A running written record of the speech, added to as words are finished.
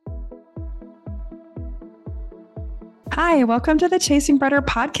Hi, welcome to the Chasing Brighter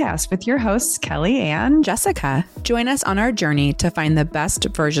podcast with your hosts, Kelly and Jessica. Join us on our journey to find the best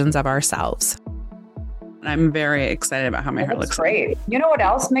versions of ourselves. I'm very excited about how my hair looks great. You know what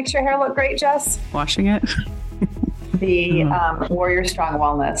else makes your hair look great, Jess? Washing it. The Warrior Strong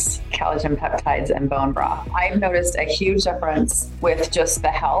Wellness collagen peptides and bone broth. I've noticed a huge difference with just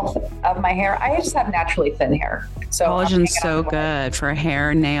the health of my hair. I just have naturally thin hair. So collagen's so good for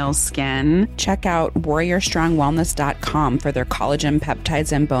hair, nails, skin. Check out warriorstrongwellness.com for their collagen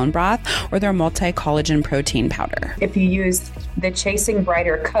peptides and bone broth or their multi-collagen protein powder. If you use the Chasing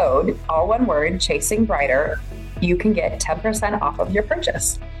Brighter code, all one word, Chasing Brighter, you can get 10% off of your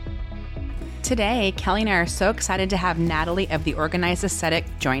purchase. Today, Kelly and I are so excited to have Natalie of The Organized Aesthetic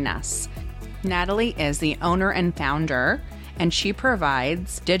join us. Natalie is the owner and founder, and she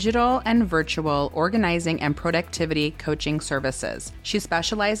provides digital and virtual organizing and productivity coaching services. She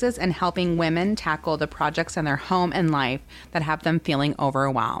specializes in helping women tackle the projects in their home and life that have them feeling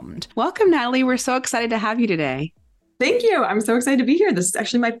overwhelmed. Welcome, Natalie. We're so excited to have you today. Thank you. I'm so excited to be here. This is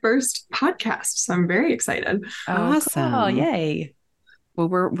actually my first podcast, so I'm very excited. Awesome. Cool. Yay. Well,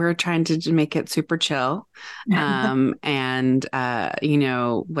 we're trying to make it super chill. And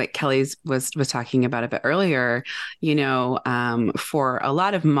what Kelly's was talking about a bit earlier, for a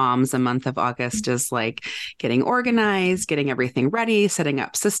lot of moms, the month of August is like getting organized, getting everything ready, setting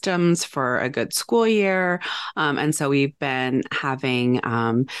up systems for a good school year. And so we've been having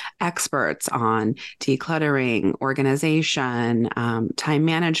experts on decluttering, organization, time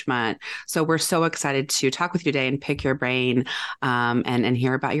management. So we're so excited to talk with you today and pick your brain and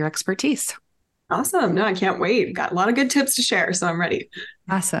hear about your expertise. Awesome. No, I can't wait. Got a lot of good tips to share, so I'm ready.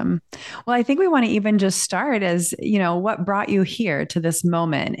 Awesome. Well, I think we want to even just start as, what brought you here to this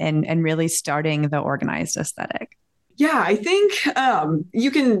moment and really starting the Organized Aesthetic? Yeah, I think you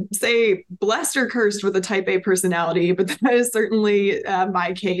can say blessed or cursed with a type A personality, but that is certainly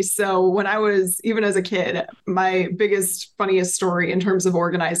my case. So when I was, even as a kid, my biggest, funniest story in terms of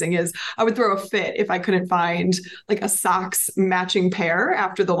organizing is I would throw a fit if I couldn't find like a socks matching pair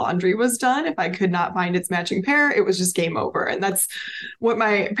after the laundry was done. If I could not find its matching pair, it was just game over. And that's what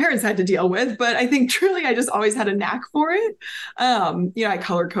my parents had to deal with. But I think truly I just always had a knack for it. I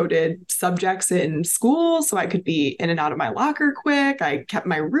color coded subjects in school so I could be in and out of my locker quick. I kept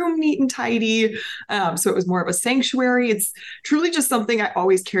my room neat and tidy. So it was more of a sanctuary. It's truly just something I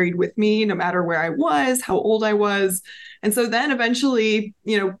always carried with me, no matter where I was, how old I was. And so then eventually,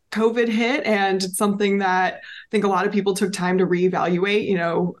 COVID hit, and it's something that I think a lot of people took time to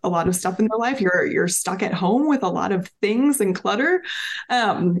reevaluate, a lot of stuff in their life. You're stuck at home with a lot of things and clutter.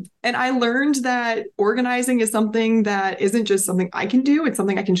 And I learned that organizing is something that isn't just something I can do. It's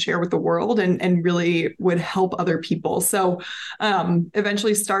something I can share with the world and really would help other people. So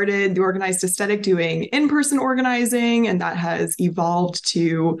eventually started the Organized Aesthetic doing in-person organizing, and that has evolved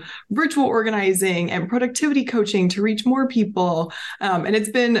to virtual organizing and productivity coaching to reach more people. And it's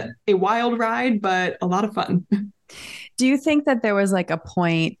been a wild ride, but a lot of fun. Do you think that there was like a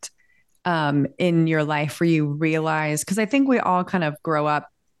point in your life where you realized, because I think we all kind of grow up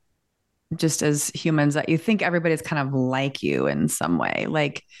just as humans, that you think everybody's kind of like you in some way.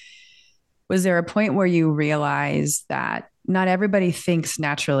 Like, was there a point where you realized that not everybody thinks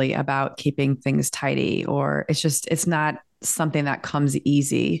naturally about keeping things tidy, or it's not something that comes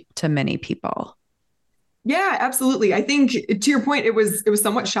easy to many people? Yeah, absolutely. I think to your point, it was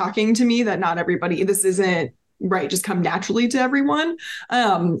somewhat shocking to me that not everybody, this isn't right, just come naturally to everyone.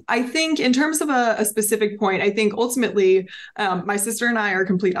 I think in terms of a specific point, I think ultimately my sister and I are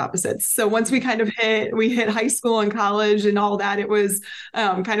complete opposites. So once we hit high school and college and all that, it was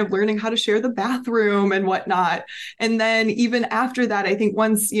kind of learning how to share the bathroom and whatnot. And then even after that, I think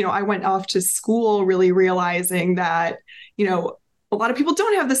once, I went off to school, really realizing that, a lot of people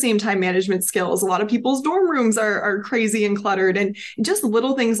don't have the same time management skills. A lot of people's dorm rooms are crazy and cluttered, and just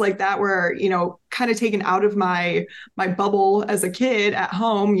little things like that were, kind of taken out of my bubble as a kid at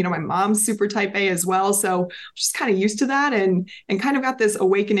home. My mom's super type A as well. So just kind of used to that and kind of got this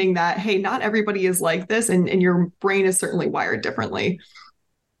awakening that, hey, not everybody is like this, and your brain is certainly wired differently.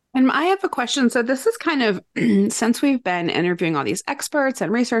 And I have a question. So this is kind of, since we've been interviewing all these experts and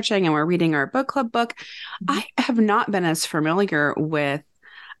researching and we're reading our book club book, I have not been as familiar with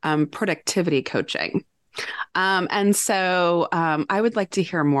productivity coaching. And so I would like to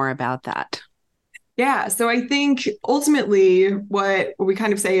hear more about that. Yeah. So I think ultimately what we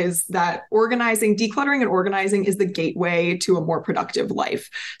kind of say is that decluttering and organizing is the gateway to a more productive life.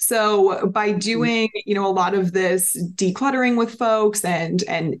 So by doing, a lot of this decluttering with folks and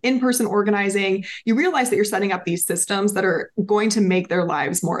in-person organizing, you realize that you're setting up these systems that are going to make their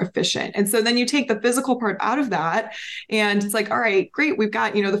lives more efficient. And so then you take the physical part out of that and it's like, all right, great. We've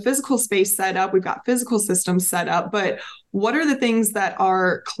got, the physical space set up. We've got physical systems set up, but what are the things that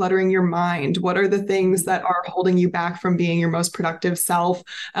are cluttering your mind? What are the things that are holding you back from being your most productive self?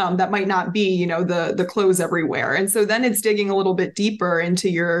 That might not be, the clothes everywhere. And so then it's digging a little bit deeper into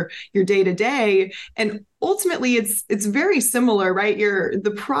your day to day. And ultimately, it's very similar, right?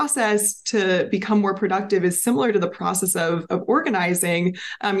 The process to become more productive is similar to the process of organizing.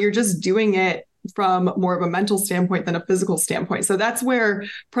 You're just doing it from more of a mental standpoint than a physical standpoint. So that's where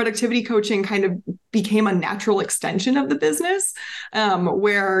productivity coaching kind of became a natural extension of the business,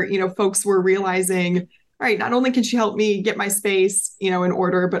 where, folks were realizing, all right, not only can she help me get my space, in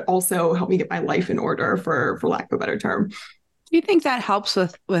order, but also help me get my life in order, for lack of a better term. Do you think that helps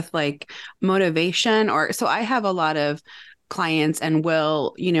with like motivation? Or so I have a lot of clients and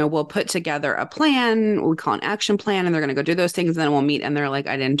we'll put together a plan, we call an action plan, and they're going to go do those things, and then we'll meet and they're like,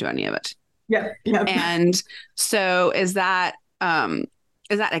 I didn't do any of it. Yeah. Yeah. And so is that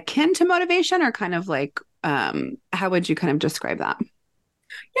akin to motivation, or kind of like, how would you kind of describe that?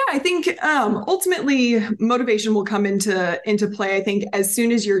 Yeah, I think ultimately motivation will come into play. I think as soon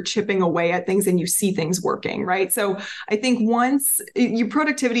as you're chipping away at things and you see things working, right? So I think once you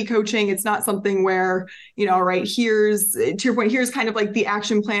productivity coaching, it's not something where, right, here's, to your point, here's kind of like the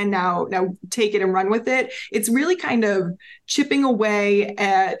action plan. Now take it and run with it. It's really kind of chipping away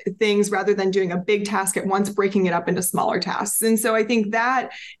at things rather than doing a big task at once, breaking it up into smaller tasks. And so I think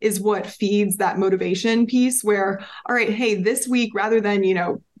that is what feeds that motivation piece where, all right, hey, this week, rather than,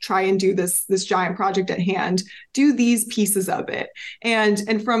 try and do this giant project at hand, do these pieces of it.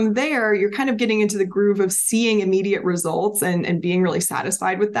 And from there, you're kind of getting into the groove of seeing immediate results and being really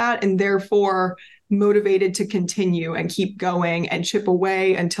satisfied with that. And therefore motivated to continue and keep going and chip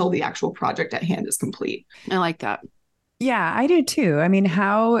away until the actual project at hand is complete. I like that. Yeah, I do too. I mean,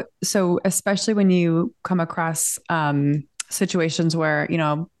 so especially when you come across situations where,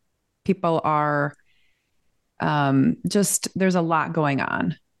 people are just, there's a lot going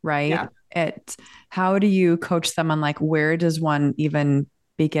on, right? Yeah. How do you coach them on like, where does one even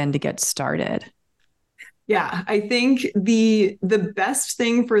begin to get started? Yeah, I think the best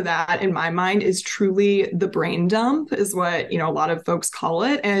thing for that in my mind is truly the brain dump is what, a lot of folks call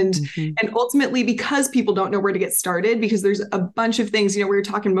it. And ultimately because people don't know where to get started, because there's a bunch of things, we were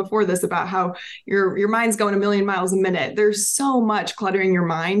talking before this about how your mind's going a million miles a minute. There's so much cluttering your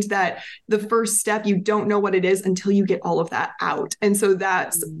mind that the first step, you don't know what it is until you get all of that out. And so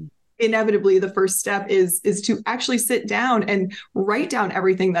that's inevitably the first step is to actually sit down and write down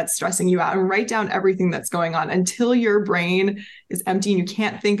everything that's stressing you out and write down everything that's going on until your brain is empty and you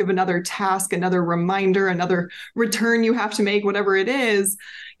can't think of another task, another reminder, another return you have to make, whatever it is.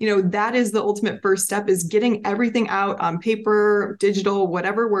 That is the ultimate first step, is getting everything out on paper, digital,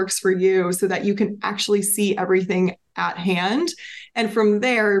 whatever works for you, so that you can actually see everything at hand. And from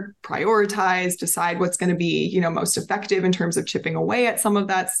there, prioritize, decide what's going to be, most effective in terms of chipping away at some of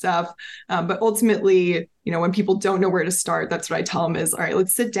that stuff. But ultimately, when people don't know where to start, that's what I tell them is, all right,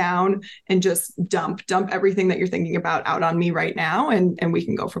 let's sit down and just dump everything that you're thinking about out on me right now. And we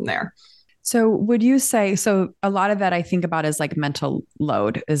can go from there. So would you say, so a lot of that I think about is like mental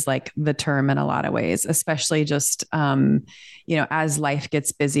load is like the term in a lot of ways, especially just, as life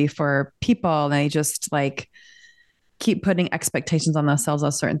gets busy for people, they just like keep putting expectations on themselves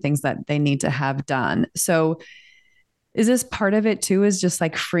of certain things that they need to have done. So is this part of it too, is just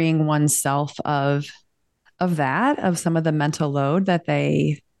like freeing oneself of some of the mental load that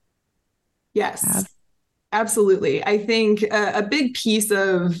they have? Absolutely. I think a big piece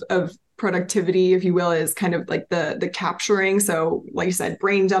of productivity, if you will, is kind of like the capturing. So like you said,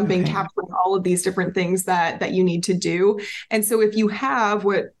 brain dumping, capturing all of these different things that you need to do. And so if you have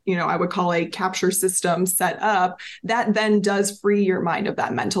what, I would call a capture system set up, that then does free your mind of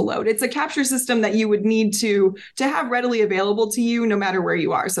that mental load. It's a capture system that you would need to have readily available to you no matter where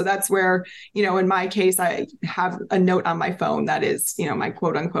you are. So that's where, in my case, I have a note on my phone that is, my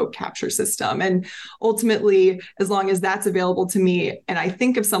quote unquote capture system. And ultimately, as long as that's available to me and I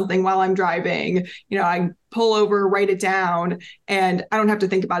think of something while I'm driving, I pull over, write it down, and I don't have to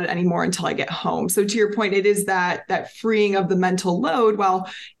think about it anymore until I get home. So to your point, it is that freeing of the mental load. Well,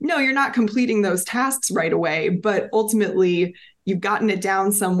 no, you're not completing those tasks right away, but ultimately you've gotten it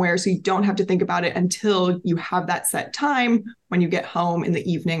down somewhere so you don't have to think about it until you have that set time when you get home in the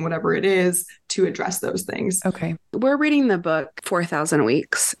evening, whatever it is, to address those things. Okay. We're reading the book 4,000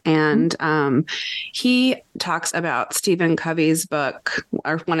 Weeks, and he talks about Stephen Covey's book,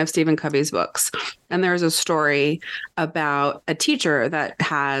 or one of Stephen Covey's books. And there's a story about a teacher that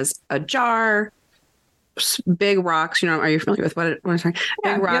has a jar, big rocks, are you familiar with what I'm saying?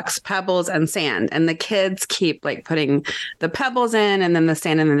 Yeah, big rocks, pebbles, and sand. And the kids keep like putting the pebbles in and then the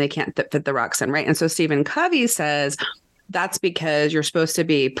sand, and then they can't fit the rocks in, right? And so Stephen Covey says, that's because you're supposed to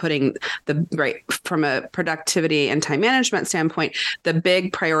be putting from a productivity and time management standpoint, the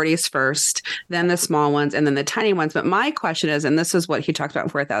big priorities first, then the small ones, and then the tiny ones. But my question is, and this is what he talked about in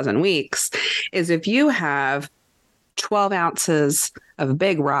 4,000 Weeks, is if you have 12 ounces of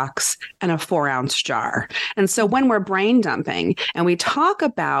big rocks and a 4-ounce jar. And so when we're brain dumping and we talk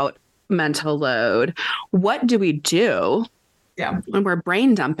about mental load, what do we do when we're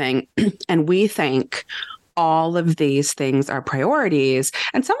brain dumping and we think all of these things are priorities,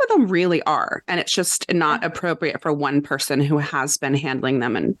 and some of them really are, and it's just not appropriate for one person who has been handling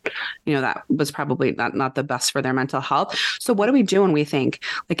them, and that was probably not the best for their mental health. So what do we do when we think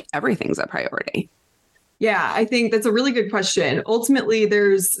like everything's a priority? Yeah, I think that's a really good question. Ultimately,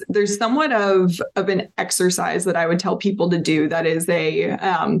 there's somewhat of an exercise that I would tell people to do that is a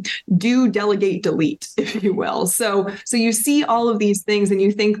do, delegate, delete, if you will. So you see all of these things and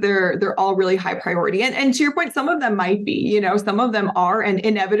you think they're all really high priority. And to your point, some of them might be, some of them are, and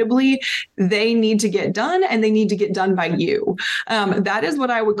inevitably they need to get done, and they need to get done by you. That is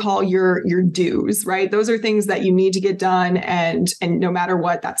what I would call your do's, right? Those are things that you need to get done, and no matter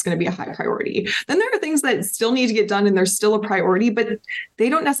what, that's going to be a high priority. Then there are things that still need to get done and they're still a priority, but they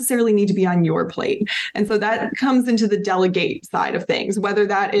don't necessarily need to be on your plate. And so that comes into the delegate side of things, whether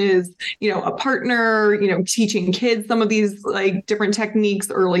that is, a partner, teaching kids some of these like different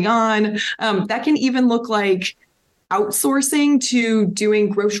techniques early on. That can even look like outsourcing to doing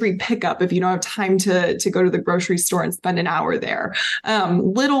grocery pickup if you don't have time to go to the grocery store and spend an hour there.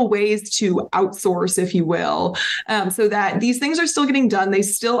 Little ways to outsource, if you will, so that these things are still getting done. They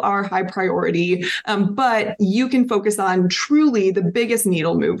still are high priority, but you can focus on truly the biggest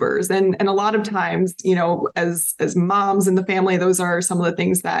needle movers. And a lot of times, as moms in the family, those are some of the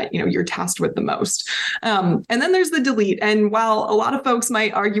things that, you're tasked with the most. And then there's the delete. And while a lot of folks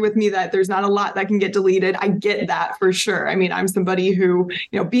might argue with me that there's not a lot that can get deleted, I get that for sure. I mean, I'm somebody who,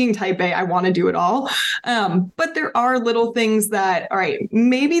 being type A, I want to do it all. But there are little things that, all right,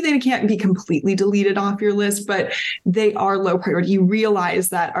 maybe they can't be completely deleted off your list, but they are low priority. You realize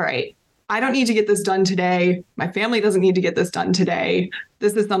that, all right, I don't need to get this done today. My family doesn't need to get this done today.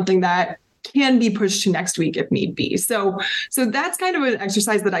 This is something that can be pushed to next week if need be. So that's kind of an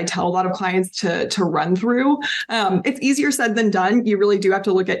exercise that I tell a lot of clients to run through. It's easier said than done. You really do have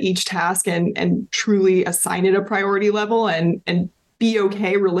to look at each task and truly assign it a priority level and be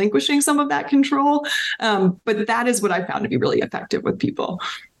okay relinquishing some of that control. But that is what I found to be really effective with people.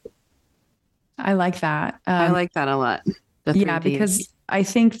 I like that. I like that a lot. Because I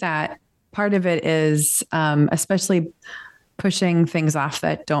think that part of it is, especially pushing things off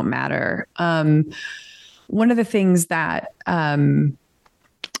that don't matter. One of the things that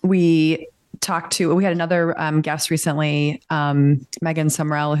we had another guest recently, Megan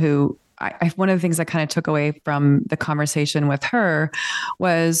Summerell, who one of the things I kind of took away from the conversation with her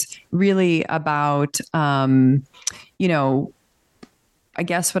was really about, I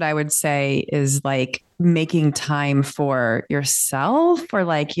guess what I would say is like making time for yourself, or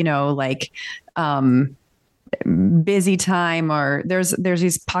busy time, or there's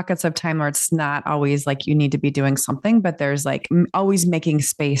these pockets of time where it's not always like you need to be doing something, but there's like always making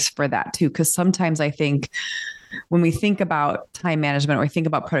space for that too. Because sometimes I think when we think about time management or we think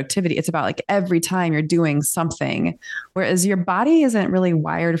about productivity, it's about like every time you're doing something, whereas your body isn't really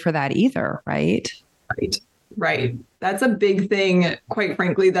wired for that either, right? Right. That's a big thing, quite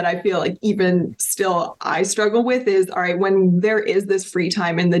frankly, that I feel like even still I struggle with is, all right, when there is this free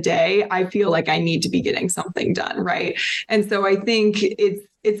time in the day, I feel like I need to be getting something done. Right. And so I think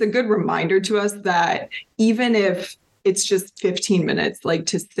it's a good reminder to us that even if it's just 15 minutes, like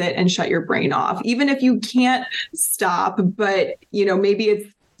to sit and shut your brain off, even if you can't stop, but,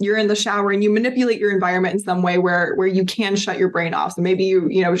 maybe you're in the shower and you manipulate your environment in some way where you can shut your brain off. So maybe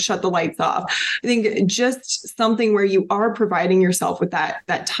you shut the lights off. I think just something where you are providing yourself with that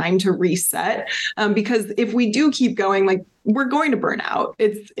time to reset. Because if we do keep going, like we're going to burn out.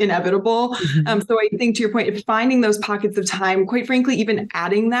 It's inevitable. So I think to your point, if finding those pockets of time, quite frankly, even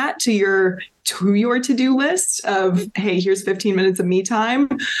adding that to your to-do list of, hey, here's 15 minutes of me time,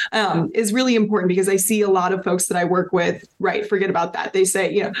 is really important, because I see a lot of folks that I work with, right, forget about that. They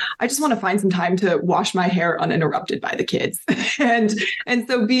say, I just want to find some time to wash my hair uninterrupted by the kids. and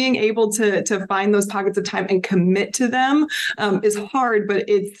so being able to find those pockets of time and commit to them is hard, but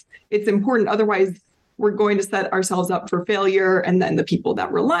it's important. Otherwise, we're going to set ourselves up for failure, and then the people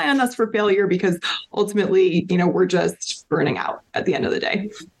that rely on us for failure, because ultimately, we're just burning out at the end of the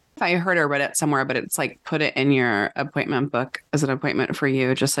day. I heard or read it somewhere, but it's like, put it in your appointment book as an appointment for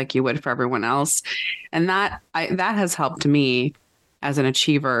you, just like you would for everyone else. And that has helped me as an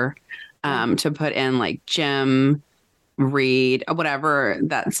achiever, to put in like gym, read, whatever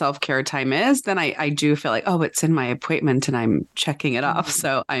that self-care time is. Then I do feel like, oh, it's in my appointment and I'm checking it off.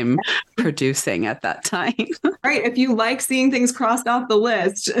 So I'm producing at that time. Right. If you like seeing things crossed off the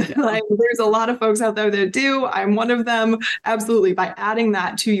list, like there's a lot of folks out there that do. I'm one of them. Absolutely. By adding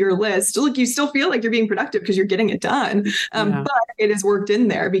that to your list, look, you still feel like you're being productive because you're getting it done. But it is worked in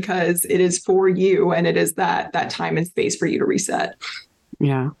there because it is for you, and it is that time and space for you to reset.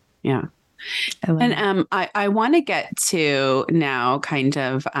 Yeah. Yeah. And I want to get to now kind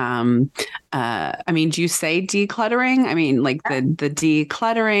of, do you say decluttering? I mean, like the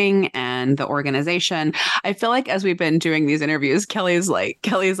decluttering and the organization. I feel like as we've been doing these interviews, Kelly's like,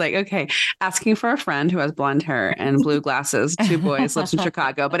 okay, asking for a friend who has blonde hair and blue glasses, 2 boys, lives in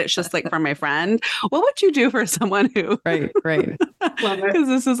Chicago, but it's just like for my friend. What would you do for someone who? Right. Because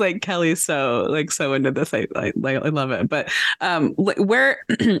this is like, Kelly's so into this. I love it. But where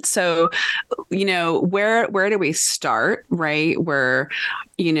where do we start, right? We're,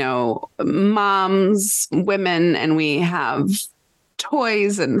 moms, women, and we have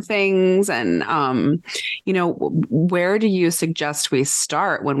toys and things. And, where do you suggest we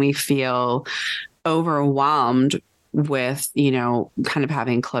start when we feel overwhelmed with, kind of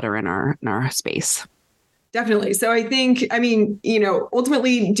having clutter in our space? Definitely. So I think,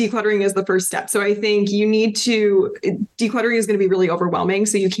 ultimately decluttering is the first step. So I think decluttering is going to be really overwhelming.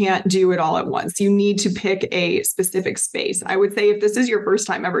 So you can't do it all at once. You need to pick a specific space. I would say if this is your first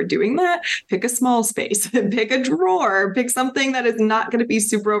time ever doing that, pick a small space, pick a drawer, pick something that is not going to be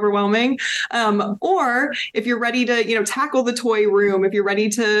super overwhelming. Or if you're ready to, tackle the toy room, if you're ready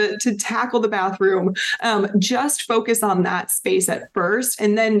to tackle the bathroom, just focus on that space at first.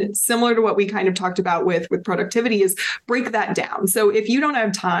 And then similar to what we kind of talked about with productivity, is break that down. So if you don't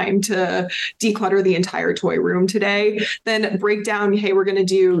have time to declutter the entire toy room today, then break down, hey, we're going to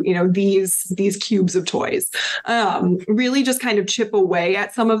do, these cubes of toys. Really just kind of chip away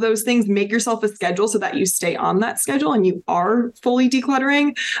at some of those things, make yourself a schedule so that you stay on that schedule and you are fully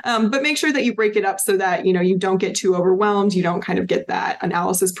decluttering. But make sure that you break it up so that, you don't get too overwhelmed. You don't kind of get that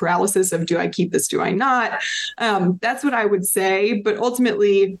analysis paralysis of, do I keep this? Do I not? That's what I would say. But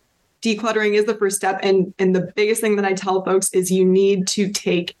ultimately, decluttering is the first step. And the biggest thing that I tell folks is you need to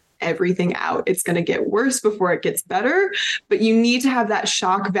take everything out. It's going to get worse before it gets better, but you need to have that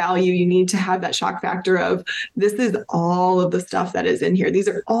shock value. You need to have that shock factor of, this is all of the stuff that is in here. These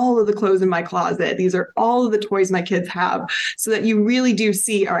are all of the clothes in my closet. These are all of the toys my kids have, so that you really do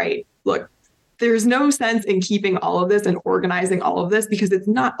see, all right, look, there's no sense in keeping all of this and organizing all of this because it's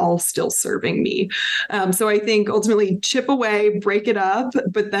not all still serving me. So I think ultimately chip away, break it up,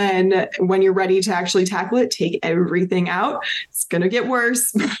 but then when you're ready to actually tackle it, take everything out. It's going to get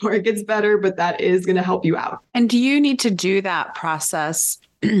worse before it gets better, but that is going to help you out. And do you need to do that process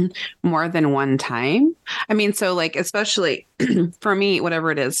more than one time? I mean, so like, especially for me, whatever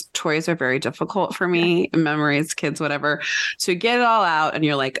it is, toys are very difficult for me, memories, kids, whatever. So you get it all out and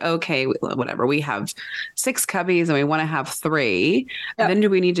you're like, okay, whatever. We have 6 cubbies and we want to have 3. And then do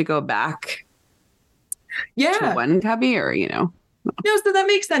we need to go back to 1 cubby, or, No, so that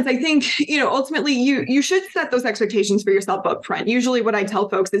makes sense. I think, ultimately you should set those expectations for yourself up front. Usually what I tell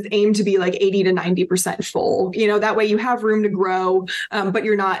folks is aim to be like 80 to 90% full. That way you have room to grow, but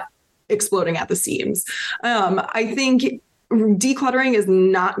you're not exploding at the seams. I think decluttering is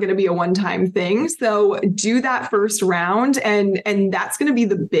not going to be a one-time thing. So do that first round, and that's going to be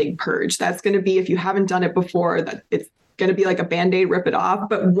the big purge. That's going to be, if you haven't done it before, that it's going to be like a Band-Aid, rip it off.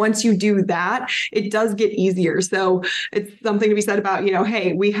 But once you do that, it does get easier. So it's something to be said about,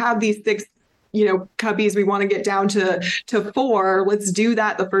 hey, we have these 6 cubbies. We want to get down to 4. Let's do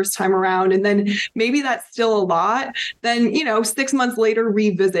that the first time around. And then maybe that's still a lot. Then, 6 months later,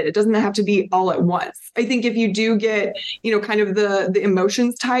 revisit. It doesn't have to be all at once. I think if you do get, kind of the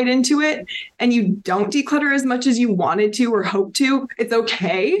emotions tied into it and you don't declutter as much as you wanted to or hope to, it's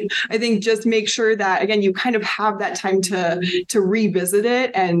okay. I think just make sure that, again, you kind of have that time to revisit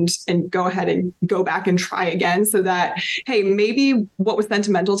it and go ahead and go back and try again, so that, hey, maybe what was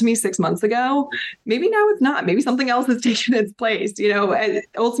sentimental to me 6 months ago, maybe now it's not. Maybe something else has taken its place.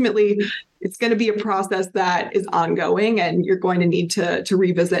 Ultimately, it's going to be a process that is ongoing, and you're going to need to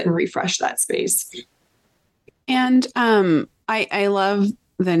revisit and refresh that space. And I love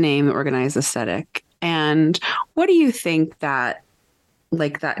the name Organized Aesthetic. And what do you think that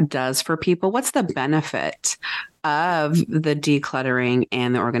does for people? What's the benefit of the decluttering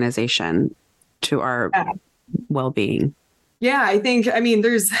and the organization to our well-being? Yeah, I think,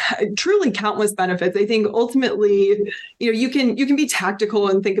 there's truly countless benefits. I think ultimately, you can be tactical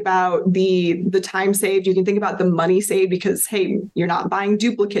and think about the time saved. You can think about the money saved because, hey, you're not buying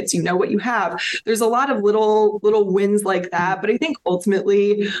duplicates. You know what you have. There's a lot of little wins like that. But I think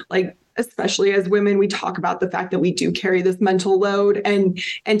ultimately, especially as women, we talk about the fact that we do carry this mental load, and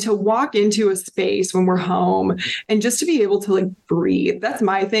to walk into a space when we're home and just to be able to breathe. That's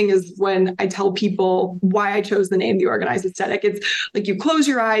my thing, is when I tell people why I chose the name The Organized Aesthetic. It's you close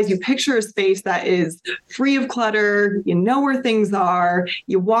your eyes, you picture a space that is free of clutter, you know where things are,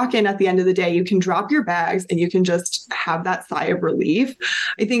 you walk in at the end of the day, you can drop your bags and you can just have that sigh of relief.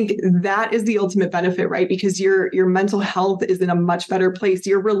 I think that is the ultimate benefit, right? Because your mental health is in a much better place.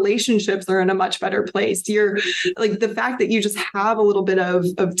 Your relationships are in a much better place. You're the fact that you just have a little bit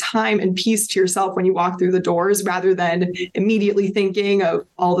of time and peace to yourself when you walk through the doors, rather than immediately thinking of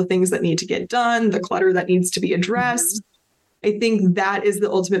all the things that need to get done, the clutter that needs to be addressed. I think that is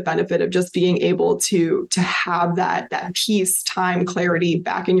the ultimate benefit of just being able to have that peace, time, clarity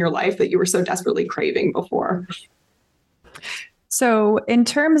back in your life that you were so desperately craving before. So in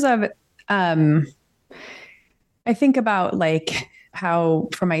terms of, I think about how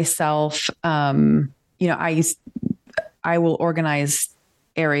for myself, I will organize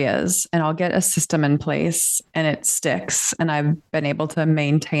areas and I'll get a system in place and it sticks and I've been able to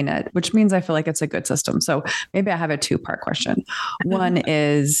maintain it, which means I feel like it's a good system. So maybe I have a 2-part question. One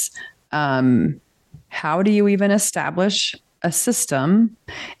is, how do you even establish a system?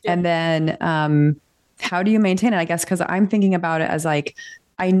 Yeah. And then, how do you maintain it? I guess, because I'm thinking about it as I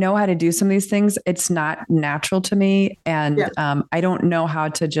know how to do some of these things. It's not natural to me. And I don't know how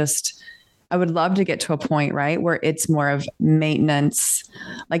to I would love to get to a point, right, where it's more of maintenance.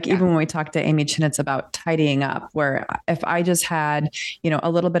 Even when we talked to Amy Chinitz about tidying up, where if I just had, a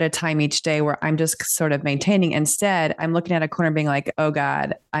little bit of time each day where I'm just sort of maintaining, instead I'm looking at a corner being like, oh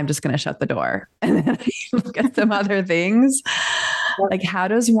God, I'm just going to shut the door and then I look at some other things. How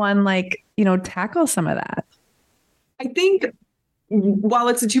does one tackle some of that? I think while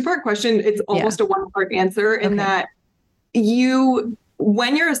it's a 2-part question, it's almost a 1-part answer in that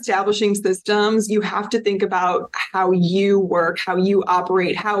when you're establishing systems, you have to think about how you work, how you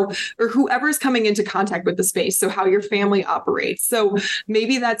operate, or whoever's coming into contact with the space. So how your family operates. So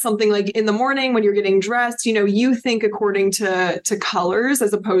maybe that's something in the morning when you're getting dressed, you think according to colors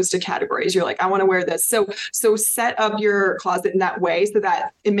as opposed to categories. You're I want to wear this. So set up your closet in that way so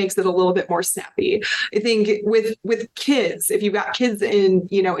that it makes it a little bit more snappy. I think with kids, if you've got kids in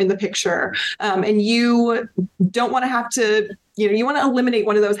the picture, and you don't want to have to, you want to eliminate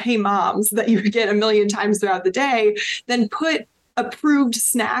one of those hey moms that you get a million times throughout the day, then put approved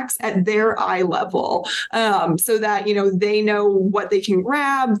snacks at their eye level, so that they know what they can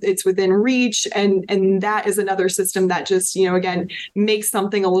grab, it's within reach, and that is another system that just again makes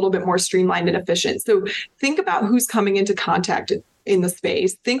something a little bit more streamlined and efficient. So think about who's coming into contact in the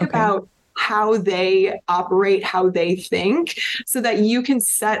space. Think about how they operate, how they think, so that you can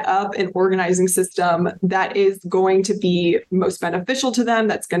set up an organizing system that is going to be most beneficial to them,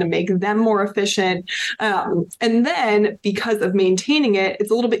 that's going to make them more efficient. And then because of maintaining it,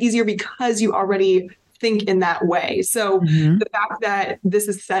 it's a little bit easier because you already think in that way. So the fact that this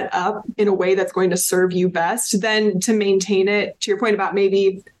is set up in a way that's going to serve you best, then to maintain it, to your point about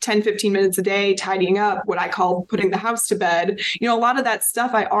maybe 10, 15 minutes a day, tidying up, what I call putting the house to bed, a lot of that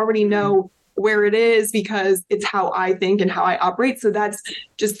stuff I already know where it is because it's how I think and how I operate. So that's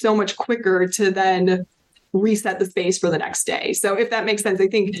just so much quicker to then reset the space for the next day. So if that makes sense, I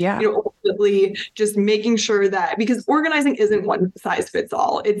think, ultimately just making sure that, because organizing isn't one size fits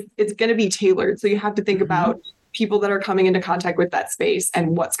all, it's going to be tailored. So you have to think about people that are coming into contact with that space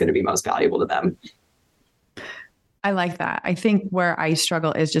and what's going to be most valuable to them. I like that. I think where I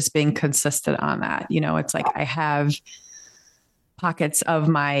struggle is just being consistent on that. It's like I have pockets of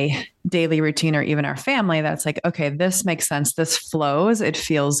my daily routine or even our family that's like, okay, this makes sense. This flows. It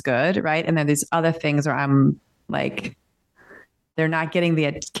feels good. Right. And then these other things where I'm like, they're not getting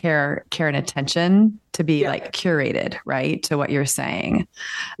the care and attention to be like curated, right? To what you're saying.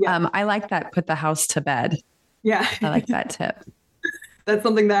 Yeah. I like that. Put the house to bed. Yeah. I like that tip. That's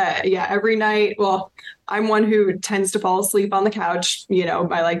something that, every night. Well, I'm one who tends to fall asleep on the couch,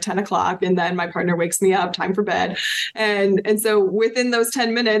 by like 10 o'clock. And then my partner wakes me up, time for bed. And so within those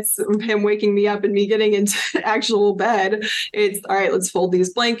 10 minutes of him waking me up and me getting into actual bed, it's all right, let's fold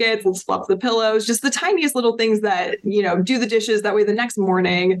these blankets, let's fluff the pillows, just the tiniest little things that, do the dishes. That way the next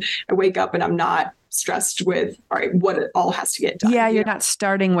morning I wake up and I'm not stressed with, all right, what it all has to get done. Yeah. You're not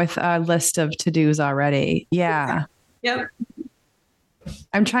starting with a list of to-dos already. Yeah. Yep.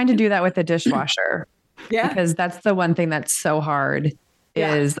 I'm trying to do that with the dishwasher. Yeah. Because that's the one thing that's so hard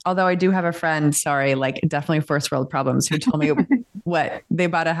is, although I do have a friend, like definitely first world problems, who told me what they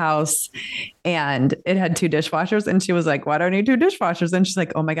bought a house and it had 2 dishwashers. And she was like, why do I need 2 dishwashers? And she's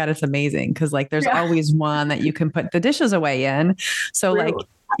like, oh my God, it's amazing. Cause like, there's always one that you can put the dishes away in. So like,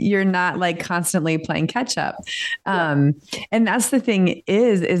 you're not like constantly playing catch up. And that's the thing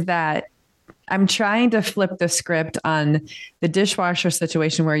is that I'm trying to flip the script on the dishwasher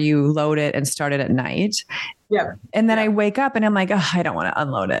situation where you load it and start it at night. Yeah. And then I wake up and I'm like, oh, I don't want to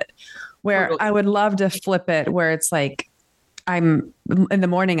unload it. Where I would love to flip it where it's like, I'm in the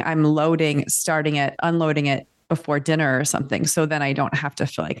morning, I'm loading, starting it, unloading it before dinner or something. So then I don't have to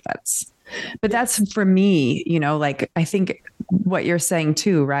feel like that's for me, like I think what you're saying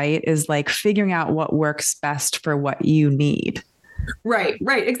too, right, is like figuring out what works best for what you need. Right,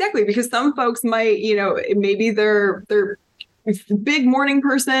 exactly. Because some folks might, maybe they're a big morning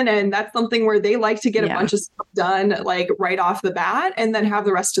person, and that's something where they like to get a bunch of stuff done like right off the bat and then have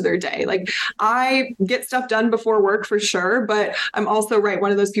the rest of their day. Like I get stuff done before work for sure, but I'm also one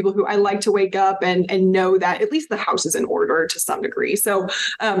of those people who I like to wake up and know that at least the house is in order to some degree. So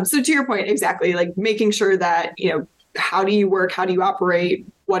so to your point, exactly, like making sure that, how do you work? How do you operate?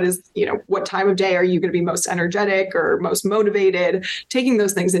 What is, what time of day are you going to be most energetic or most motivated? Taking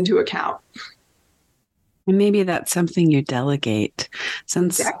those things into account. And maybe that's something you delegate,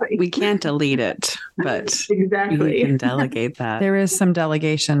 since we can't delete it, but you can delegate that. There is some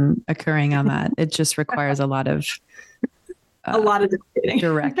delegation occurring on that. It just requires a lot of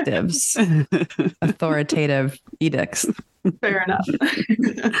directives, authoritative edicts. Fair enough.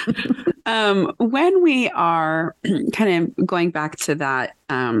 When we are kind of going back to that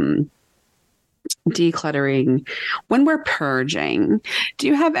decluttering, when we're purging, do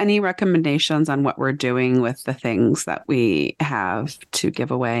you have any recommendations on what we're doing with the things that we have to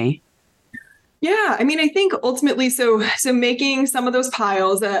give away? Yeah, I mean, I think ultimately, so making some of those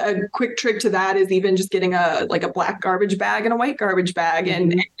piles, a quick trick to that is even just getting a black garbage bag and a white garbage bag,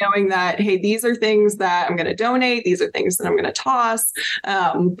 and knowing that, hey, these are things that I'm going to donate, these are things that I'm going to toss,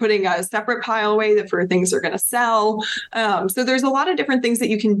 putting a separate pile away for things they're going to sell. So there's a lot of different things that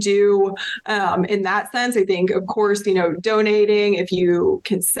you can do in that sense. I think, of course, donating, if you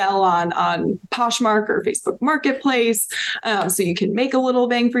can sell on Poshmark or Facebook Marketplace, so you can make a little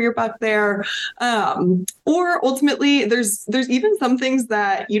bang for your buck there. Or ultimately, there's even some things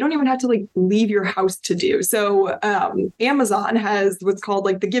that you don't even have to like leave your house to do. So Amazon has what's called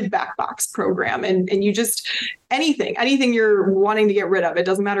like the Give Back Box program, and you just anything you're wanting to get rid of, it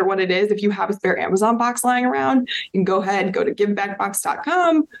doesn't matter what it is. If you have a spare Amazon box lying around, you can go to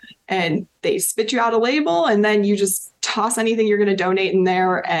givebackbox.com and they spit you out a label, and then you just toss anything you're going to donate in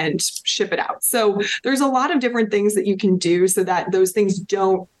there and ship it out. So there's a lot of different things that you can do so that those things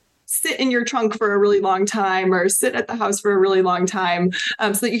don't sit in your trunk for a really long time or sit at the house for a really long time,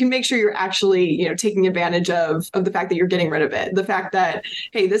 so that you can make sure you're actually, taking advantage of the fact that you're getting rid of it. The fact that,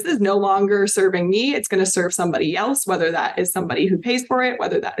 hey, this is no longer serving me. It's going to serve somebody else, whether that is somebody who pays for it,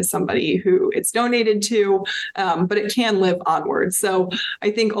 whether that is somebody who it's donated to, but it can live onward. So I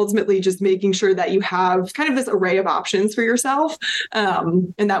think ultimately just making sure that you have kind of this array of options for yourself.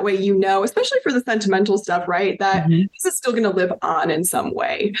 And that way, especially for the sentimental stuff, right, that this is still going to live on in some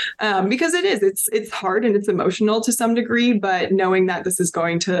way. Because it's hard and it's emotional to some degree, but knowing that this is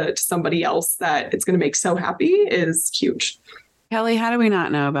going to somebody else that it's going to make so happy is huge. Kelly, how do we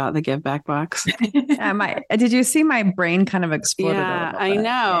not know about the Give Back Box? Did you see my brain kind of exploded? Yeah, I know.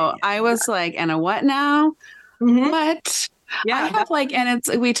 Yeah. I was like, and a what now? What? Yeah, I have and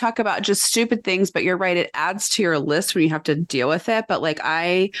we talk about just stupid things, but you're right. It adds to your list when you have to deal with it. But like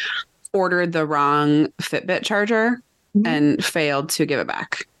I ordered the wrong Fitbit charger and failed to give it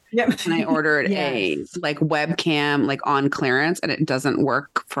back. Yep. And I ordered a Yes. like webcam like on clearance, and it doesn't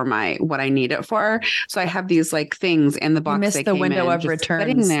work for my what I need it for. So I have these like things in the You box missed they the came window in of just sitting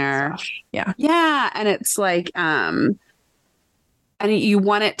returns there. stuff. Yeah. Yeah, and it's like and you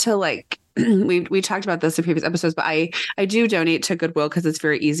want it to like we talked about this in previous episodes, but I do donate to Goodwill because it's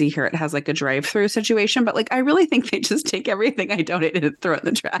very easy here. It has like a drive-through situation, but like I really think they just take everything I donated and throw it in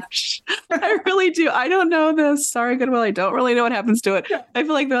the trash. I really do. I don't know this. Sorry, Goodwill. I don't really know what happens to it. I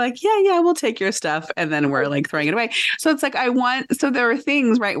feel like they're like, yeah, we'll take your stuff, and then we're like throwing it away. So it's like so there are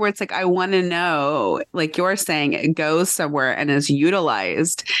things, right, where it's like I want to know, like you're saying, it goes somewhere and is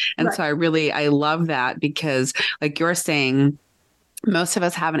utilized. And Right. so I love that because like you're saying, most of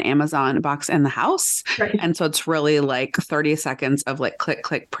us have an Amazon box in the house. Right. And so it's really like 30 seconds of like click,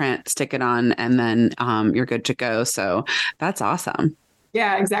 click, print, stick it on, and then you're good to go. So that's awesome.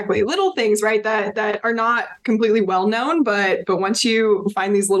 Yeah, exactly. Little things, right? That are not completely well known, but once you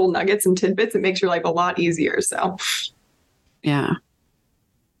find these little nuggets and tidbits, it makes your life a lot easier. So Yeah.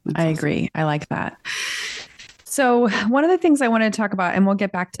 I agree. I like that. So one of the things I wanted to talk about, and we'll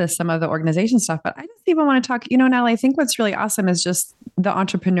get back to some of the organization stuff, but I just even want to talk, Natalie, I think what's really awesome is just the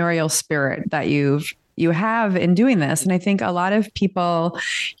entrepreneurial spirit that you have in doing this. And I think a lot of people,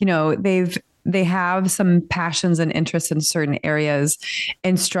 they have some passions and interests in certain areas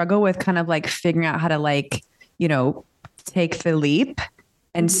and struggle with kind of like figuring out how to like, take the leap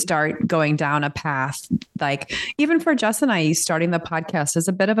and start going down a path. Like even for Jess and I, starting the podcast is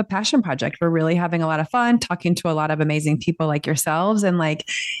a bit of a passion project. We're really having a lot of fun talking to a lot of amazing people like yourselves. And like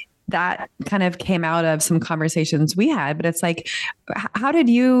that kind of came out of some conversations we had, but it's like, how did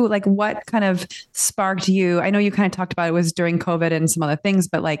you, like, what kind of sparked you? I know you kind of talked about it was during COVID and some other things,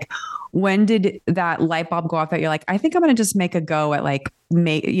 but like, when did that light bulb go off that you're like, I think I'm going to just make a go at like,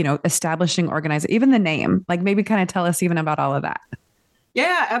 establishing, organizing, even the name, like maybe kind of tell us even about all of that.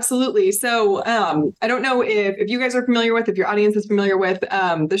 Yeah, absolutely. So I don't know if you guys are familiar with, if your audience is familiar with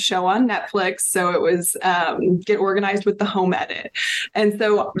the show on Netflix. So it was Get Organized with the Home Edit. And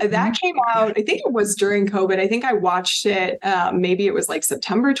so that came out, I think it was during COVID. I think I watched it, maybe it was like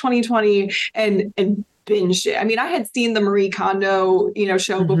September 2020 and binged it. I mean, I had seen the Marie Kondo,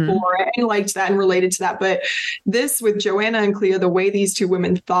 show before and liked that and related to that. But this with Joanna and Clea, the way these two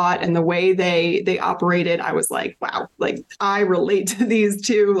women thought and the way they operated, I was like, wow, like I relate to these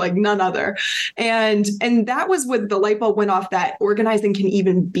two like none other. And that was when the light bulb went off that organizing can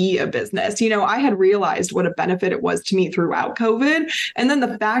even be a business. I had realized what a benefit it was to me throughout COVID. And then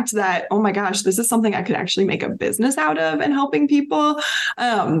the fact that, oh my gosh, this is something I could actually make a business out of and helping people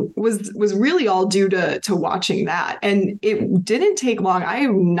was really all due to watching that. And it didn't take long. I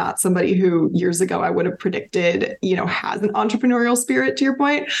am not somebody who years ago I would have predicted, has an entrepreneurial spirit, to your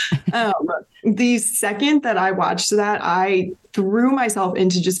point. The second that I watched that, I threw myself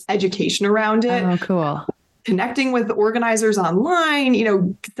into just education around it. Oh, cool. Connecting with organizers online,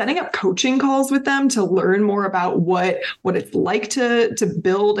 setting up coaching calls with them to learn more about what it's like to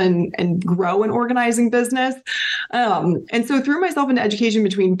build and grow an organizing business. And so threw myself into education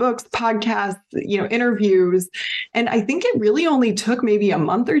between books, podcasts, interviews. And I think it really only took maybe a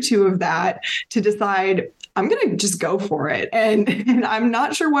month or two of that to decide I'm going to just go for it. And I'm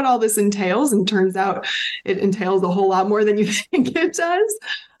not sure what all this entails. And turns out it entails a whole lot more than you think it does.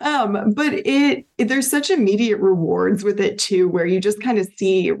 But there's such immediate rewards with it too, where you just kind of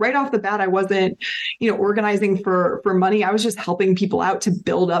see right off the bat, I wasn't, organizing for money. I was just helping people out to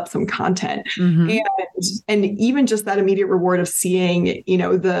build up some content. And even just that immediate reward of seeing,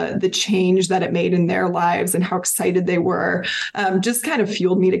 the change that it made in their lives and how excited they were, just kind of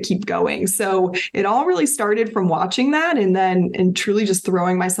fueled me to keep going. So it all really started from watching that and truly just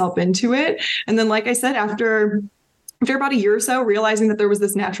throwing myself into it. And then, like I said, after about a year or so, realizing that there was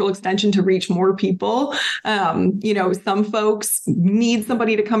this natural extension to reach more people. Some folks need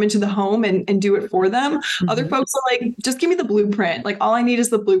somebody to come into the home and do it for them. Other folks are like, just give me the blueprint. Like all I need is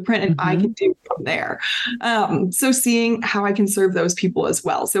the blueprint and I can do from there. So seeing how I can serve those people as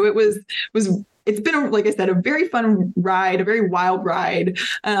well. So it's been, like I said, a very fun ride, a very wild ride.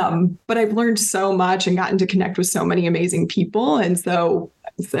 But I've learned so much and gotten to connect with so many amazing people. And so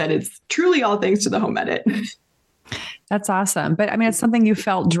I said, it's truly all thanks to the Home Edit. That's awesome. But I mean, it's something you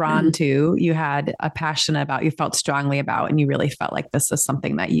felt drawn to, you had a passion about, you felt strongly about, and you really felt like this is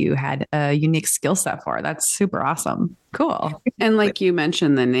something that you had a unique skill set for. That's super awesome. Cool. And like you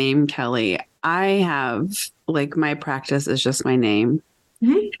mentioned the name, Kelly, I have like my practice is just my name.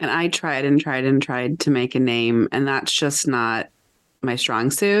 And I tried and tried and tried to make a name, and that's just not my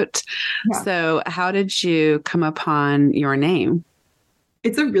strong suit. Yeah. So how did you come upon your name?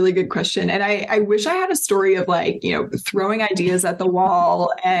 It's a really good question. And I wish I had a story of like, throwing ideas at the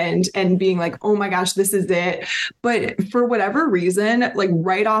wall and being like, oh my gosh, this is it. But for whatever reason, like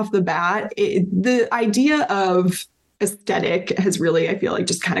right off the bat, the idea of aesthetic has really, I feel like,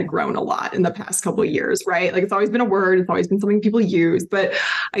 just kind of grown a lot in the past couple of years, right? Like it's always been a word, it's always been something people use. But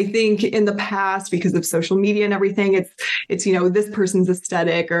I think in the past, because of social media and everything, it's this person's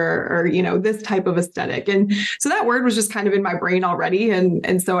aesthetic or this type of aesthetic. And so that word was just kind of in my brain already.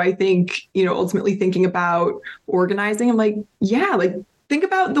 And so I think, ultimately thinking about organizing, I'm like, yeah, like think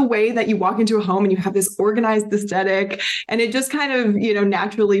about the way that you walk into a home and you have this organized aesthetic, and it just kind of,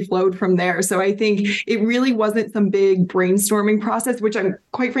 naturally flowed from there. So I think it really wasn't some big brainstorming process, which I'm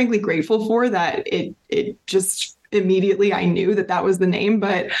quite frankly grateful for, that it just immediately I knew that was the name.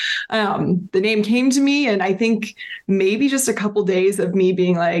 But the name came to me, and I think maybe just a couple days of me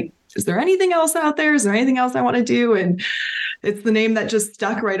being like, is there anything else out there? Is there anything else I want to do? And it's the name that just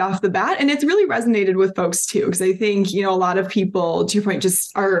stuck right off the bat. And it's really resonated with folks too, because I think, a lot of people, to your point,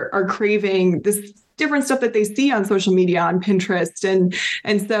 just are craving this different stuff that they see on social media, on Pinterest.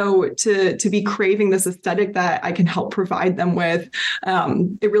 And so to be craving this aesthetic that I can help provide them with,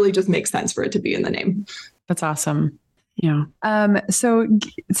 it really just makes sense for it to be in the name. That's awesome. Yeah. So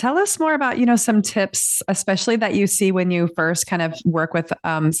tell us more about, some tips, especially that you see when you first kind of work with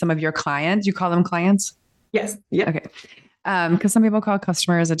some of your clients. You call them clients? Yes. Yeah. Okay. Because some people call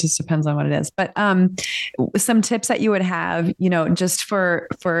customers, it just depends on what it is. But some tips that you would have, just for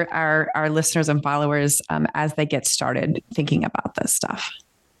our listeners and followers as they get started thinking about this stuff.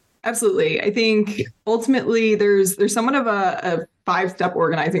 Absolutely. I think ultimately there's somewhat of a 5-step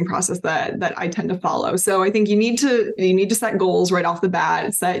organizing process that I tend to follow. So I think you need to set goals right off the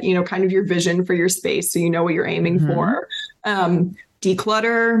bat, set, kind of your vision for your space, so you know what you're aiming for.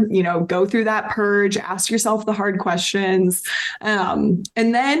 Declutter, go through that purge, ask yourself the hard questions. And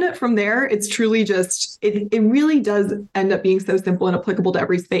then from there, it's truly just, it really does end up being so simple and applicable to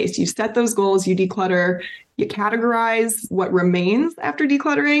every space. You set those goals, you declutter, you categorize what remains after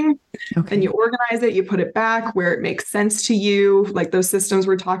decluttering, and you organize it, you put it back where it makes sense to you, like those systems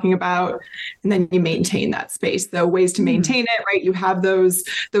we're talking about, and then you maintain that space. So ways to maintain it, right? You have those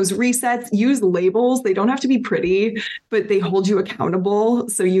resets, use labels. They don't have to be pretty, but they hold you accountable,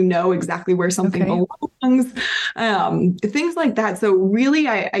 so you know exactly where something belongs. Things like that. So really,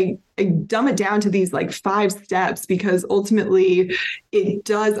 I dumb it down to these like 5 steps, because ultimately it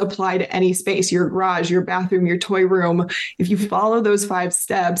does apply to any space, your garage, your bathroom, your toy room. If you follow those 5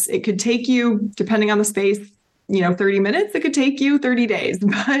 steps, it could take you, depending on the space, 30 minutes. It could take you 30 days,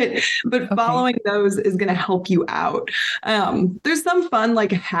 but following those is going to help you out. There's some fun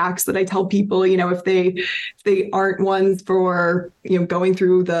like hacks that I tell people, if they aren't ones for, going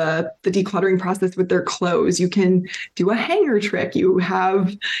through the decluttering process with their clothes, you can do a hanger trick. You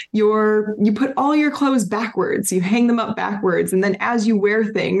put all your clothes backwards, you hang them up backwards. And then as you wear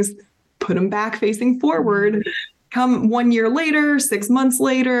things, put them back facing forward. Come 1 year later, 6 months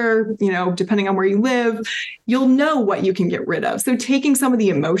later, depending on where you live, you'll know what you can get rid of. So taking some of the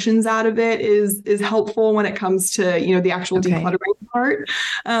emotions out of it is helpful when it comes to, the actual decluttering part.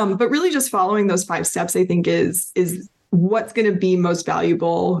 But really just following those 5 steps, I think is what's going to be most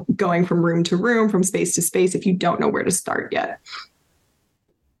valuable going from room to room, from space to space, if you don't know where to start yet.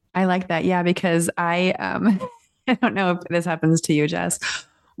 I like that. Yeah, because I don't know if this happens to you, Jess,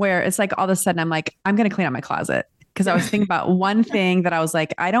 where it's like all of a sudden I'm like, I'm going to clean out my closet. Because I was thinking about one thing that I was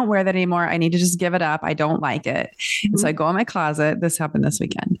like, I don't wear that anymore. I need to just give it up. I don't like it. And so I go in my closet. This happened this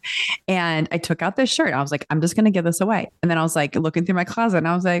weekend. And I took out this shirt. I was like, I'm just going to give this away. And then I was like looking through my closet and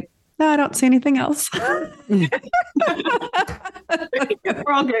I was like, no, I don't see anything else. We're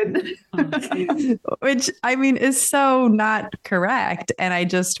all good. Which I mean is so not correct. And I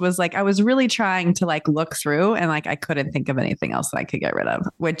just was like, I was really trying to like look through and like I couldn't think of anything else that I could get rid of,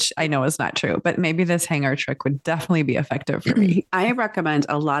 which I know is not true. But maybe this hanger trick would definitely be effective for me. I recommend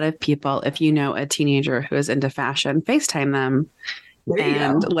a lot of people, if you know a teenager who is into fashion, FaceTime them.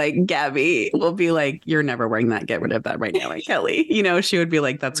 And like Gabby will be like, you're never wearing that. Get rid of that right now. And Kelly, she would be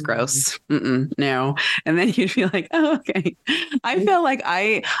like, that's gross. No. And then you'd be like, oh, okay. I feel like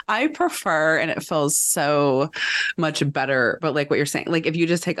I prefer, and it feels so much better. But like what you're saying, like if you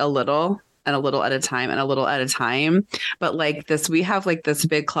just take a little and a little at a time and a little at a time. But like this, we have like this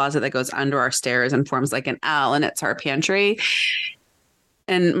big closet that goes under our stairs and forms like an L, and it's our pantry.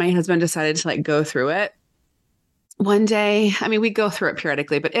 And my husband decided to like go through it. One day, I mean, we go through it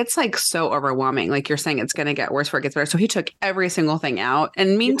periodically, but it's like so overwhelming. Like you're saying, it's going to get worse before it gets better. So he took every single thing out.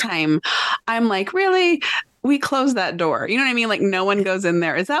 And meantime, I'm like, really? we close that door. You know what I mean? Like no one goes in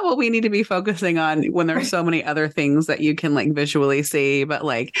there. Is that what we need to be focusing on when there's so many other things that you can like visually see? But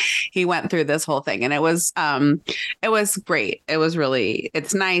like he went through this whole thing and it was great. It was really,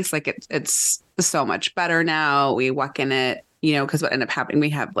 it's nice. Like it's so much better now. We walk in it, you know, because what ended up happening,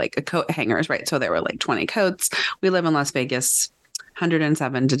 we have like a coat hangers, right? So there were like 20 coats. We live in Las Vegas.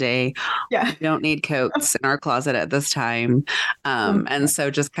 107 today. Yeah. We don't need coats in our closet at this time. And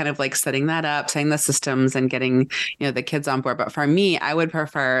so just kind of like setting that up, setting the systems and getting, you know, the kids on board. But for me, I would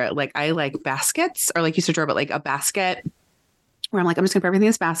prefer like, I like baskets or like you said, but like a basket where I'm like, I'm just gonna put everything in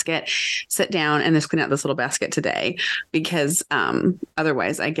this basket, sit down and just clean out this little basket today because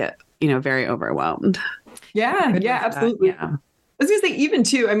otherwise I get, you know, very overwhelmed. Yeah. Yeah, absolutely. Yeah. I was gonna say even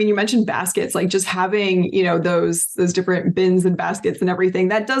too, I mean, you mentioned baskets, like just having, you know, those different bins and baskets and everything,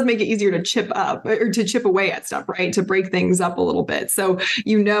 that does make it easier to chip up or to chip away at stuff, right? To break things up a little bit. So,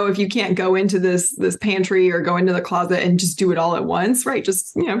 you know, if you can't go into this pantry or go into the closet and just do it all at once, right?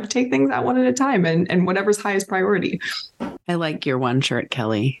 Just, you know, take things out one at a time and whatever's highest priority. I like your one shirt,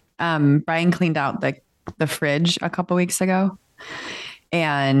 Kelly. Brian cleaned out the fridge a couple weeks ago.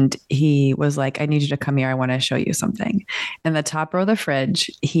 And he was like, I need you to come here. I want to show you something. In the top row of the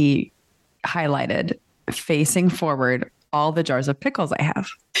fridge, he highlighted facing forward all the jars of pickles I have.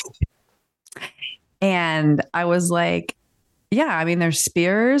 And I was like, yeah, I mean, there's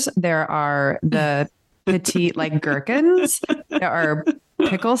spears. There are the petite like gherkins. There are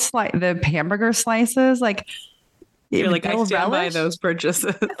the hamburger slices. Like, you're like, I stand by those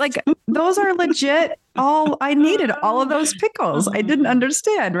purchases. Like those are legit. I needed all of those pickles. I didn't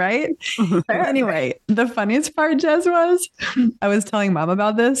understand, right? Anyway, the funniest part, Jez, was I was telling Mom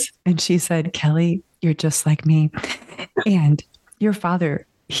about this and she said, Kelly, you're just like me. And your father,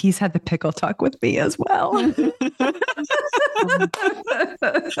 he's had the pickle talk with me as well.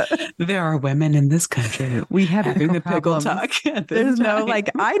 There are women in this country. We have having the pickle talk. There's no like,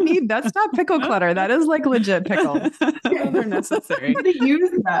 that's not pickle clutter. That is like legit pickles. They're necessary. To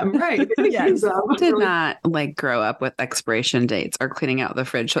use them, right? Yes. I did not like grow up with expiration dates or cleaning out the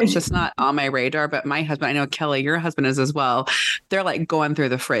fridge. So it's just not on my radar. But my husband, I know Kelly, your husband is as well. They're like going through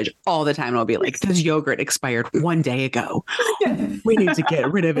the fridge all the time. It'll be like, this yogurt expired 1 day ago. We need to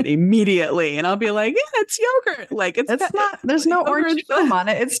get rid of it immediately. And I'll be like, yeah, it's yogurt. Like it's not, there's no orange film on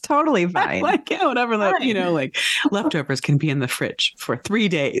it. It's totally fine. Like, yeah, whatever. Right. You know, like leftovers can be in the fridge for 3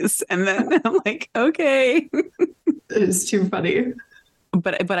 days. And then I'm like, okay. It is too funny.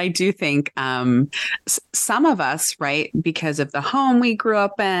 But I do think some of us, right, because of the home we grew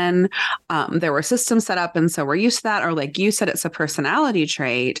up in, there were systems set up. And so we're used to that. Or like you said, it's a personality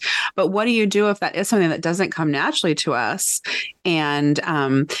trait. But what do you do if that is something that doesn't come naturally to us? And,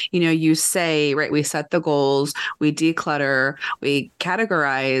 you know, you say, right, we set the goals, we declutter, we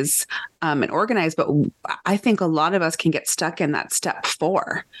categorize and organize. But I think a lot of us can get stuck in that step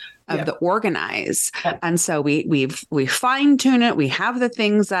 4. Of the organize. And so we fine tune it. We have the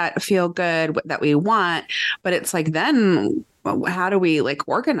things that feel good that we want, but it's like, then how do we like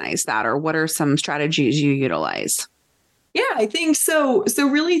organize that? Or what are some strategies you utilize? Yeah, I think so. So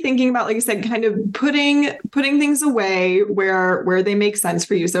really thinking about, like I said, kind of putting things away where they make sense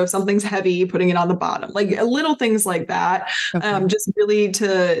for you. So if something's heavy, putting it on the bottom, like little things like that. Okay. Just really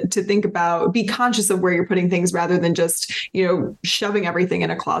to think about, be conscious of where you're putting things rather than just, you know, shoving everything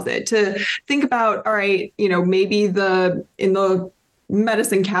in a closet. To think about, all right, you know, maybe in the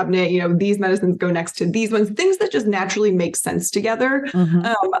medicine cabinet, you know, these medicines go next to these ones, things that just naturally make sense together. Mm-hmm.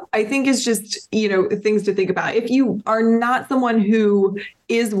 I think is just, you know, things to think about. If you are not someone who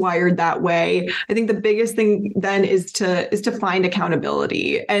is wired that way, I think the biggest thing then is to find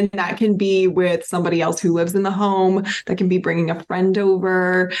accountability. And that can be with somebody else who lives in the home, that can be bringing a friend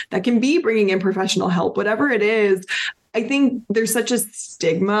over, that can be bringing in professional help, whatever it is. I think there's such a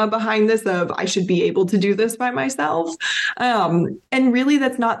stigma behind this of I should be able to do this by myself. And really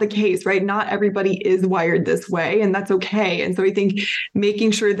that's not the case, right? Not everybody is wired this way, and that's okay. And so I think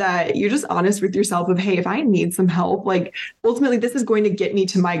making sure that you're just honest with yourself of, hey, if I need some help, like ultimately this is going to get me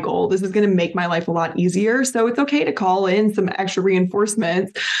to my goal. This is going to make my life a lot easier. So it's okay to call in some extra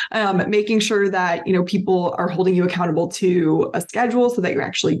reinforcements, making sure that, you know, people are holding you accountable to a schedule so that you're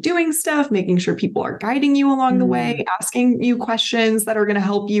actually doing stuff, making sure people are guiding you along the way, asking you questions that are going to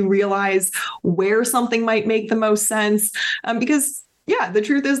help you realize where something might make the most sense. Because Yeah, the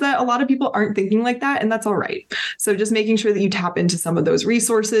truth is that a lot of people aren't thinking like that, and that's all right. So just making sure that you tap into some of those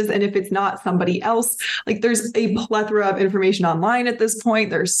resources. And if it's not somebody else, like there's a plethora of information online at this point.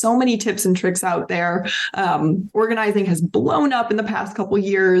 There's so many tips and tricks out there. Organizing has blown up in the past couple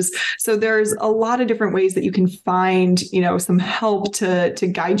years. So there's a lot of different ways that you can find, some help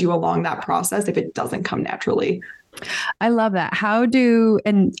to guide you along that process if it doesn't come naturally. I love that.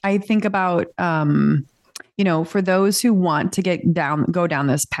 And I think about, for those who want to go down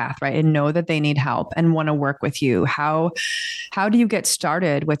this path, right, and know that they need help and want to work with you, how do you get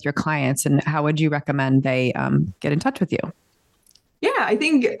started with your clients, and how would you recommend they get in touch with you? Yeah, I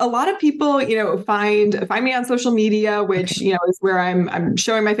think a lot of people, find me on social media, which, is where I'm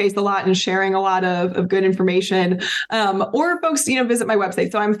showing my face a lot and sharing a lot of good information. Or folks, visit my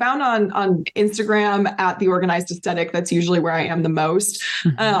website. So I'm found on Instagram at The Organized Aesthetic. That's usually where I am the most.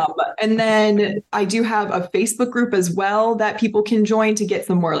 Mm-hmm. And then I do have a Facebook group as well that people can join to get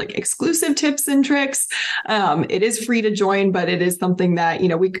some more like exclusive tips and tricks. It is free to join, but it is something that,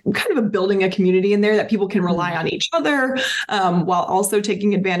 we kind of building a community in there that people can rely on each other, while also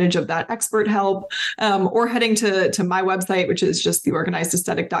taking advantage of that expert help, or heading to my website, which is just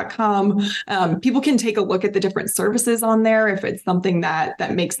theorganizedesthetic.com. People can take a look at the different services on there if it's something that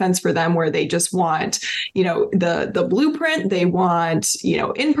makes sense for them, where they just want, the blueprint, they want,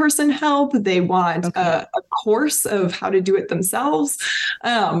 in-person help, they want a course of how to do it themselves.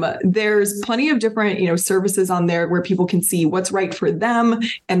 There's plenty of different, services on there where people can see what's right for them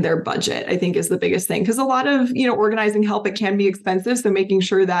and their budget, I think is the biggest thing. Because a lot of, organizing help, it can be expensive. So making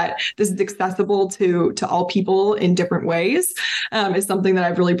sure that this is accessible to all people in different ways is something that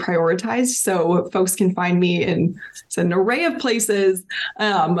I've really prioritized. So folks can find me in an array of places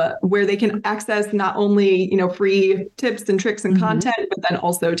where they can access not only, free tips and tricks and content, but then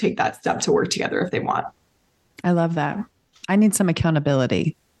also take that step to work together if they want. I love that. I need some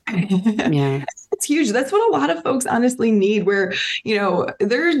accountability. Yeah. It's huge. That's what a lot of folks honestly need, where,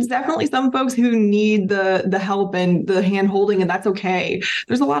 there's definitely some folks who need the help and the hand holding, and that's okay.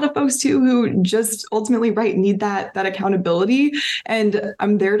 There's a lot of folks too who just ultimately need that accountability. And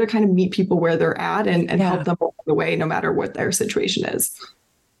I'm there to kind of meet people where they're at and help them along the way, no matter what their situation is.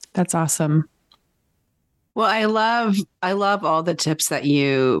 That's awesome. Well, I love all the tips that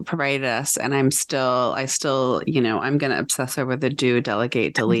you provided us, and I still, I'm going to obsess over the do,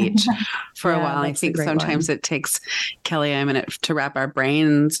 delegate, delete for a while. And I think sometimes it takes Kelly a minute to wrap our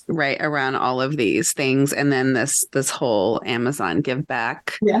brains right around all of these things. And then this whole Amazon give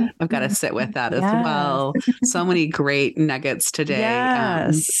back. Yeah. I've got to sit with that as well. So many great nuggets today.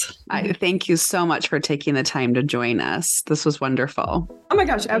 Yes. I thank you so much for taking the time to join us. This was wonderful. Oh my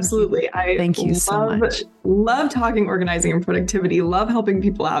gosh, absolutely. Thank you so much. Love talking organizing and productivity, love helping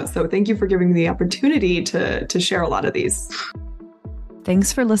people out. So thank you for giving me the opportunity to share a lot of these.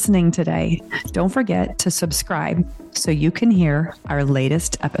 Thanks for listening today. Don't forget to subscribe so you can hear our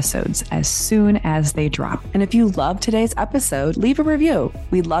latest episodes as soon as they drop. And if you love today's episode, leave a review.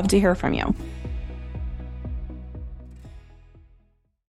 We'd love to hear from you.